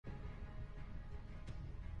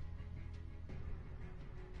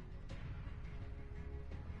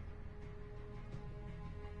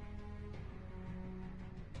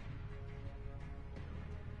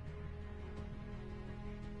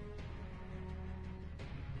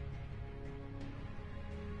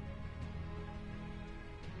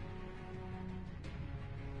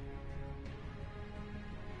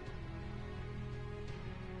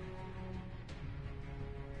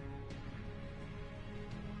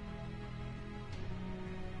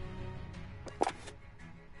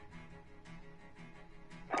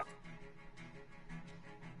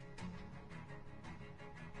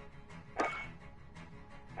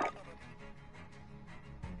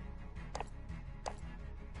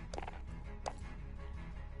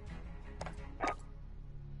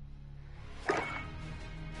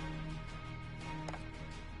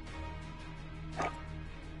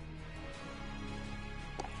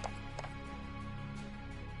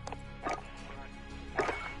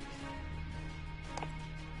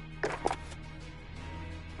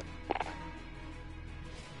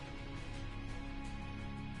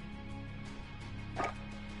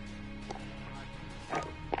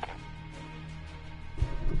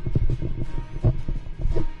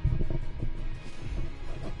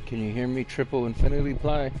Can you hear me? Triple infinity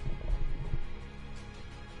ply.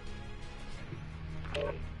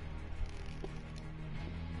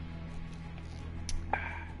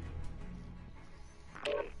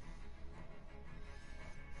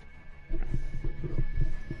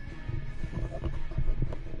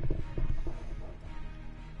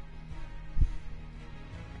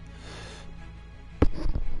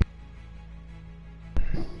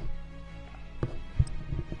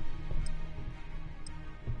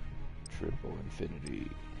 Triple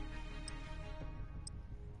infinity.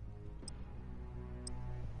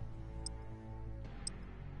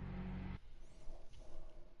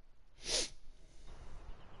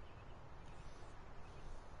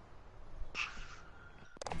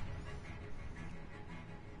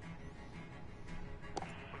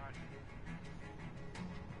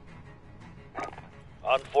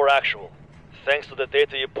 On 4 actual. Thanks to the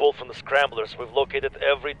data you pulled from the scramblers, we've located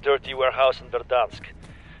every dirty warehouse in Verdansk.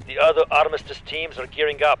 The other Armistice teams are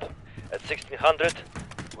gearing up. At 1600,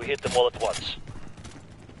 we hit them all at once.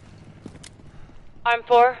 Arm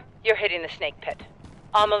 4, you're hitting the Snake Pit.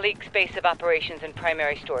 Alma-League's base of operations and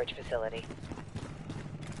primary storage facility.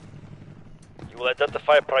 You will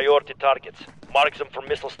identify priority targets, mark them for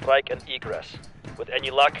missile strike and egress. With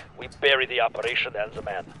any luck, we bury the operation and the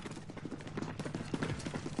man.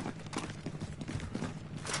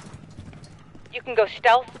 You can go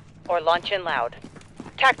stealth or launch in loud.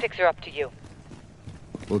 Tactics are up to you.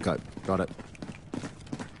 We'll go. Got it.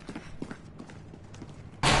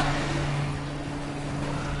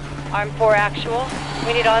 Arm 4 actual.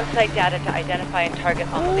 We need on-site data to identify and target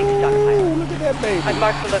Alma-League stockpiles. Look at that baby. I've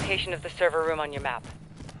marked the location of the server room on your map.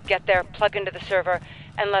 Get there, plug into the server,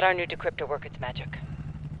 and let our new decryptor work its magic.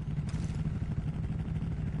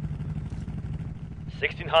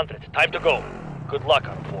 1600, time to go. Good luck,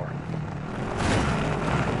 Arm 4.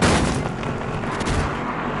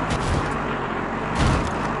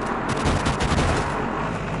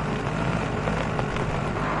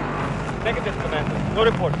 Negative, Commander. No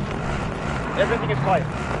reports. Everything is quiet.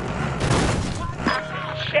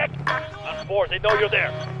 Check! On 4, they know you're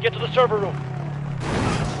there. Get to the server room.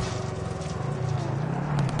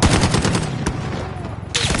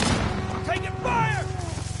 Taking fire!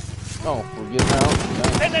 Oh, we're getting out.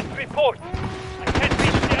 Nice. Tenant report! I can't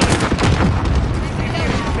reach the other.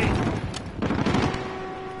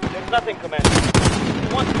 There's nothing, Commander. You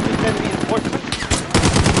want to send reinforcements?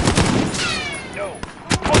 No.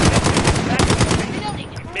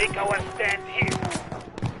 Make our stand here.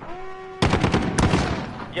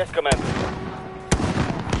 Yes, Commander.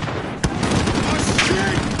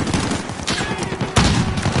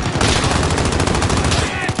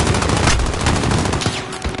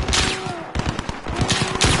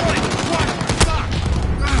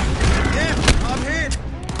 I'm hit.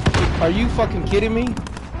 Are you fucking kidding me?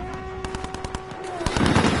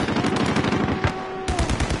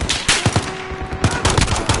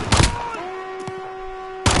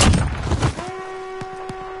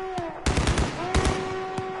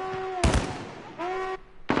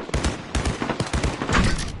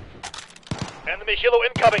 Enemy helo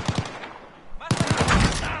incoming!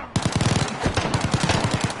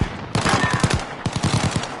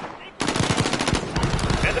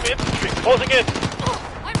 Enemy infantry closing in!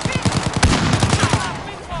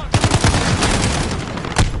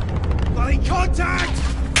 Bloody contact!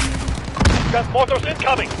 Transporters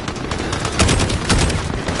incoming!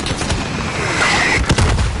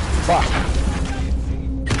 Fuck.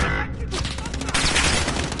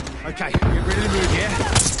 Okay, get ready to move, yeah?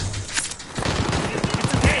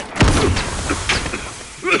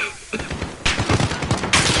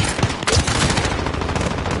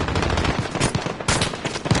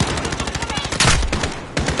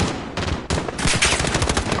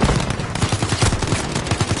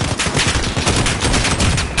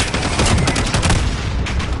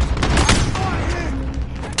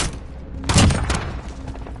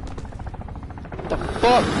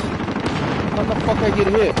 Fuck! How the fuck I get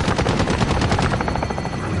hit?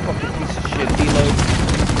 Fucking piece of shit, deload.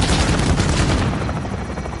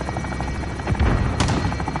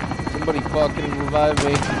 Somebody fucking revive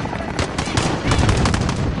me.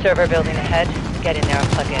 Server building ahead. Get in there and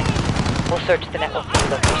plug in. We'll search the network for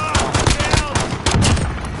the location.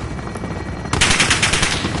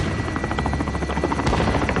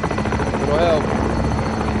 Little help.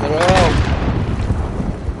 Little help.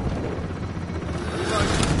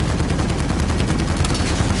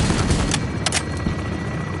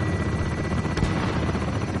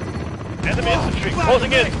 Enemy infantry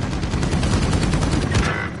closing in!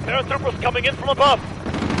 Paratroopers coming in from above!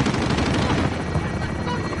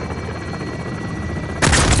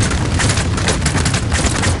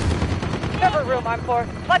 I'm 4.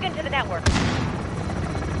 Plug into the network.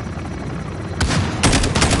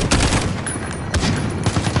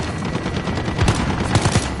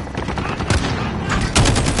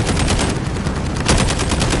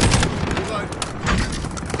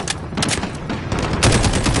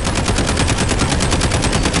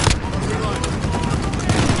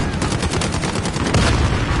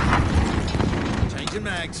 Changing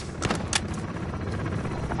mags.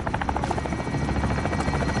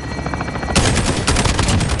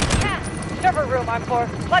 Server room, I'm 4.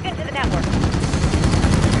 Plug into the network.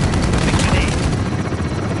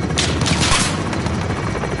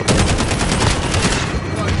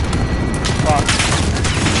 Fuck.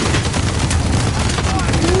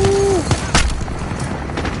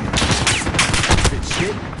 Bit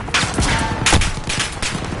shit.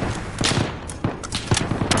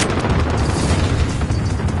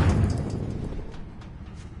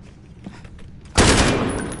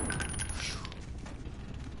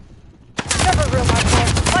 Server room, I'm 4.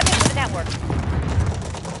 Plug into the network.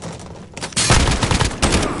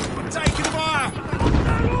 I'm taking fire.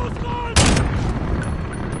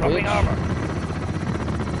 Dropping armor.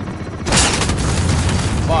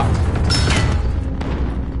 Fuck.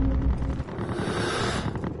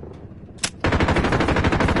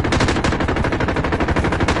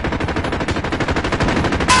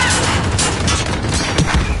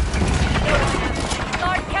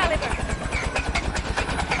 Large caliber.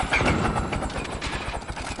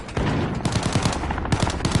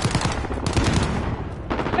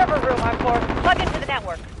 Server room, I'm 4. Plug into the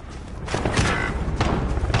network.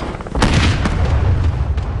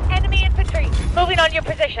 Enemy infantry. Moving on your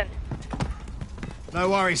position. No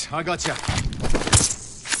worries, I got you.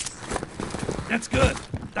 That's good.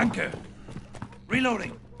 Danke.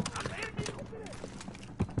 Reloading.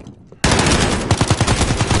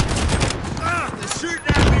 Ah, they're shooting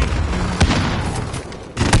at me.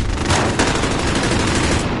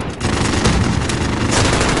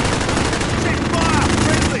 Take fire,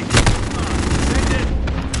 friendly. Send it.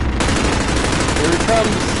 Here he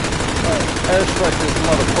comes. Airstrike this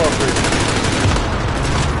motherfucker.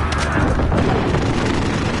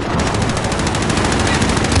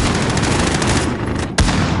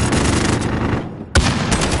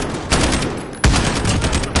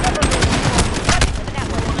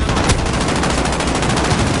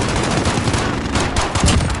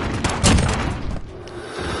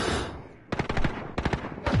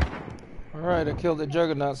 Alright, I killed the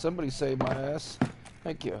juggernaut. Somebody saved my ass.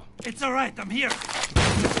 Thank you. It's all right. I'm here.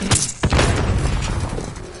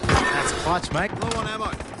 That's clutch, mate. Low on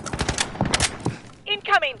ammo.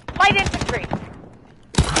 Incoming. Light infantry.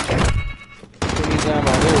 Who needs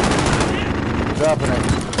ammo? Here. Dropping it.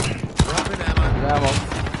 Dropping ammo. Get ammo.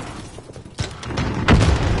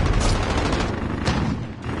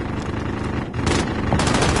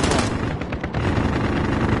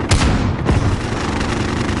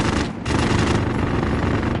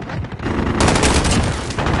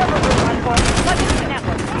 Server room, I'm 4. Plug into the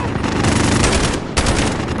network.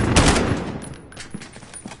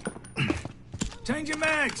 Changing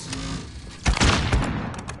mags.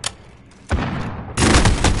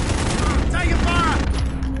 Taking fire.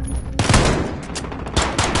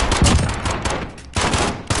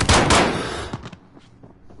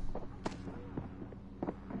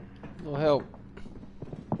 No help.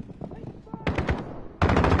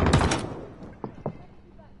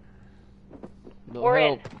 No We're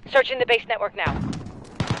help. in. Searching the base network now.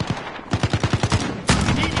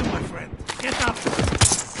 Need you, my friend. Get up.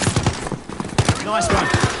 Nice one.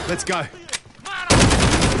 Let's go.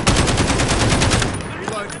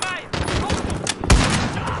 Reload.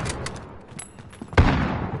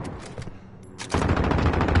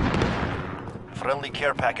 Friendly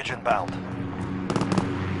care package inbound.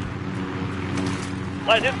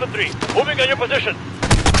 Light infantry, moving on your position.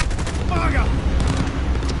 Bugger.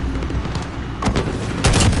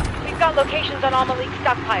 We've got locations on all Malik's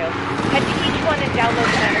stockpiles. Head to each one and download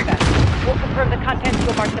the manifest. We'll confirm the contents.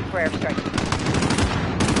 You'll mark them for airstrike.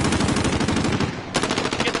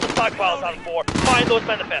 Get to the stockpiles on 4. Find those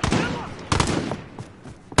manifests.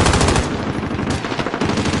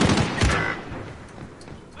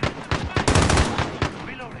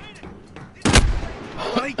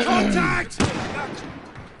 Bloody contact.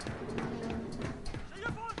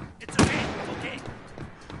 It's okay. Okay.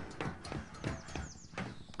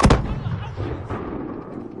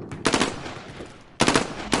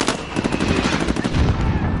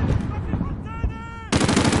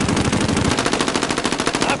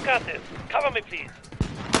 I've got this. Cover me, please.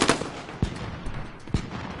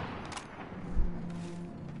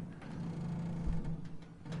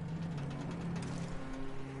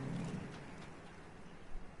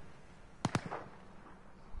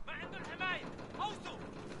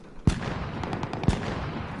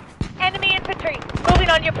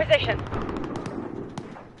 on your position.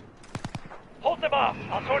 Hold them off.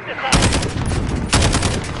 I'll sort this out.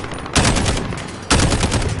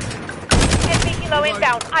 Enemy kilo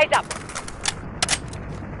inbound. Eyes up.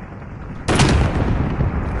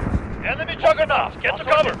 Enemy juggernaut. Get to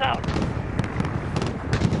cover. Out.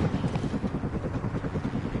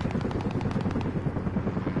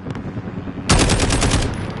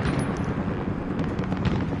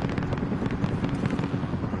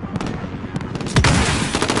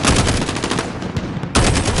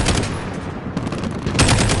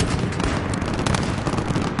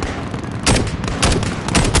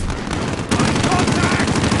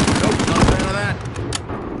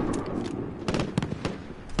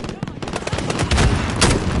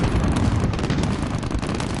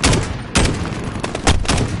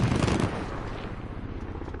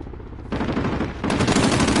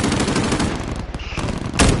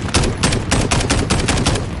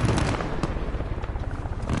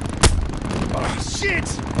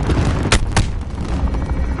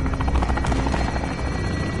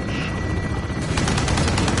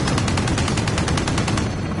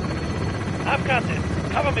 I've got this.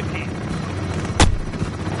 Cover me, please.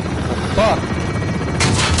 Fuck.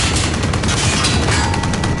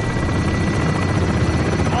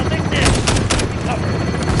 I'll take this. Cover.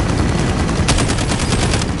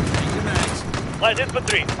 Light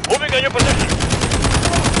infantry. Moving on your position.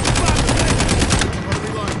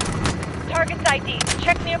 Target's ID.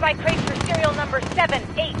 Check nearby crates for serial number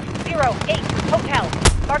 7808. Hotel.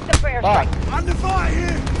 Mark them for airstrike. Under fire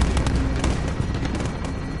here!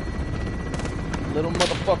 Little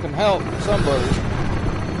motherfucking help, somebody.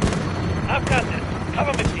 I've got this.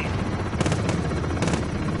 Cover me, please.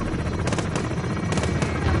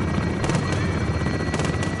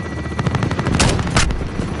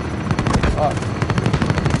 Fuck.